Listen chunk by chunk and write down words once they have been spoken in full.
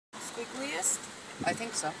squiggliest? I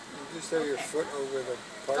think so. You just have your foot over the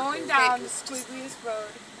park. Going down the squiggliest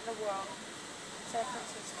road in the world. San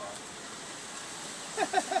Francisco.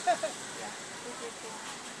 Yeah.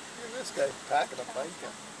 Look at this guy packing a bike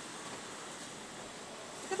up.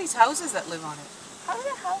 Look at these houses that live on it. How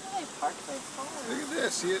the hell do they park their cars? Look at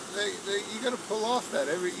this. You got to pull off that.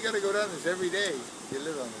 You got to go down this every day if you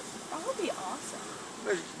live on this. That would be awesome.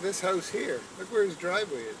 Look, this house here. Look where his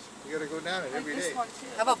driveway is. You got to go down it every day. This one too.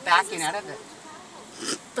 How about backing out of it?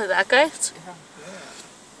 But that guy? Yeah.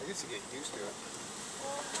 I guess you get used to it.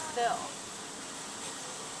 Still.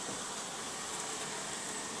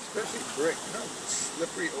 Especially brick. You know how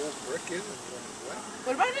slippery old brick is when it's wet?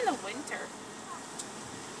 What about in the winter?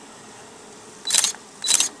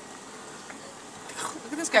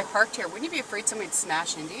 Look at this guy parked here. Wouldn't you be afraid somebody'd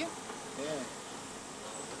smash into you? Yeah.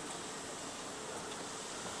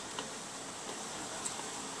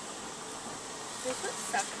 They put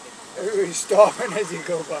 70. Everybody's stopping as you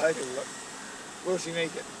go by to look. What's he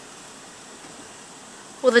making?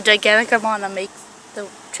 Will the gigantic Armana make the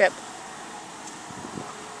trip?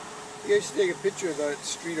 You guys should take a picture of that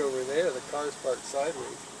street over there. The car's parked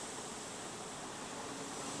sideways.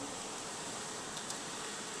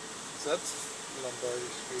 So that's Lombard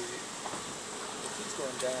Street. It keeps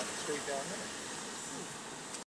going down, straight down there.